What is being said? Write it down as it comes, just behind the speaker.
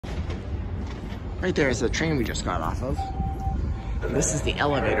Right there is the train we just got off of. And this is the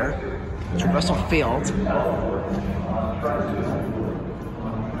elevator to Russell Field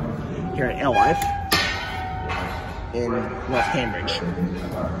here at Alewife in West Cambridge.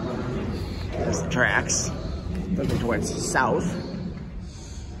 There's the tracks looking towards the south.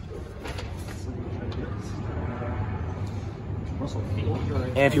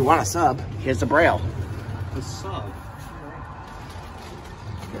 And if you want a sub, here's the braille. The sub.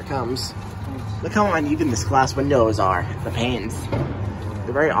 Here it comes. Look how uneven this glass windows are, the panes.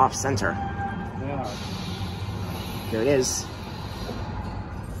 They're very off-center. Yeah. Here it is.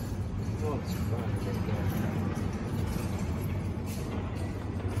 Oh, it's fun.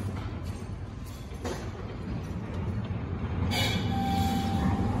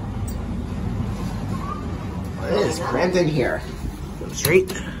 It is crammed in here. Go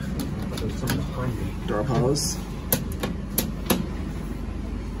straight. Door close.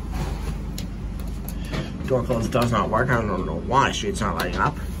 Door close does not work. I don't know why the street's not lighting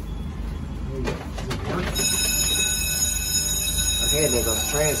up. Okay, there goes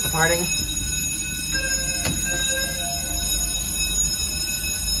the train. It's departing.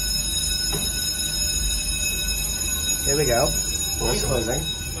 Here we go. Door's closing.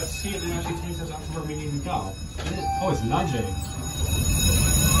 Let's see if it actually takes us up to where we need to go. Oh, it's nudging.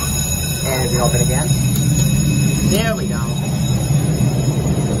 And we open again. There we go.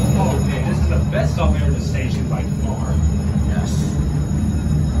 Okay, this is the best elevator in the station by far. Yes.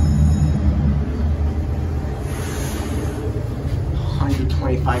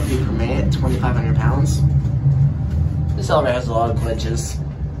 $125 feet per minute, 2,500 pounds. This elevator has a lot of glitches.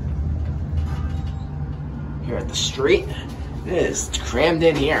 Here at the street, it is crammed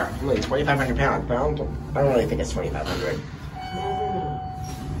in here. Only 2,500 pounds, but I don't really think it's 2,500.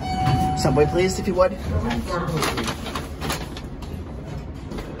 Subway, please, if you would.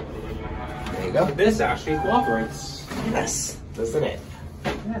 There you go. This actually cooperates. Yes, doesn't it?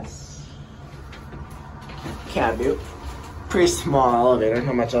 Yes. Cab view. Pretty small elevator,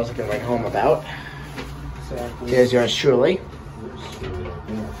 not much else I can write home about. Exactly. Here's yours truly.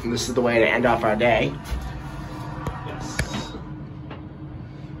 And this is the way to end off our day. Yes.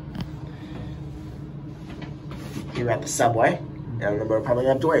 Here at the subway. And we're probably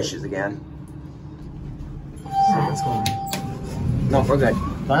gonna have door issues again. So what's going on? No, we're good.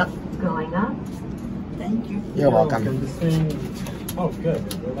 Huh? Going up. Thank you. You're welcome. Oh, good.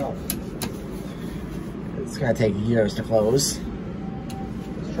 Good enough. It's gonna take years to close.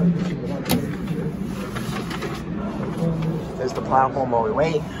 There's the platform while we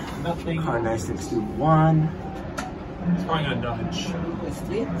wait. Nothing. Car 961. It's probably gonna nudge.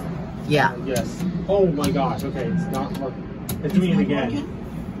 Yeah. Yes. Oh my gosh. Okay, it's not working. It's doing it again.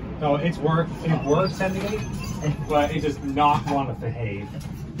 No, it's work. It works technically, but it does not want to behave.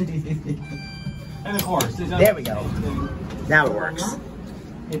 And of course, There we go. Now it works.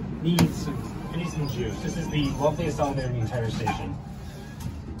 It needs some juice. This is the loveliest elevator in the entire station.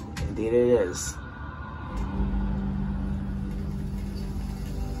 Indeed it is.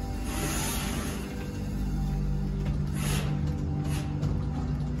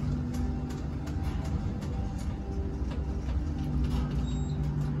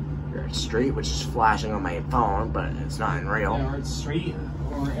 Street, which is flashing on my phone, but it's not in real. Yeah, or it's straight,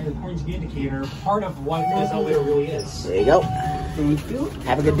 or according to the indicator, part of what this elevator really is. There you go.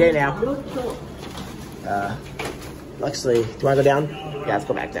 Have a good day now. Actually, do you want to go down? Yeah, let's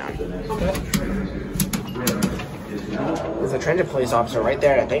go back down. Okay. There's a transit police officer right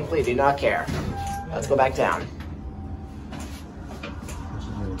there, and thankfully do not care. Let's go back down.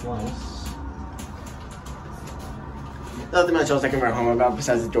 Nothing much else I can write home about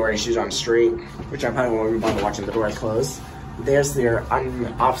besides the door issues on the street, which I probably won't bother watching the doors close. There's their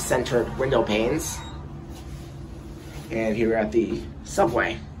off-centered window panes. And here we're at the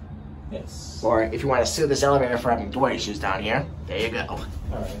subway. Yes. Or if you want to sue this elevator for having door issues down here, there you go.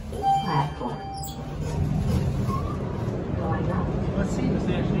 Alright. Platform. Going up. Let's see if this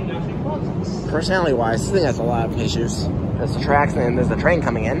actually closes. Personality-wise, this thing has a lot of issues. There's the tracks and there's the train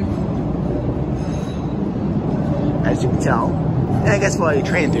coming in. As you can tell. And I guess for all you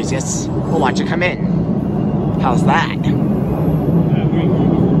train enthusiasts, we'll watch it come in. How's that?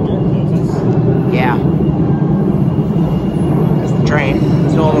 Yeah. There's the train.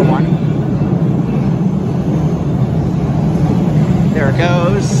 It's the older one. There it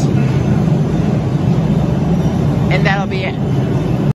goes. And that'll be it.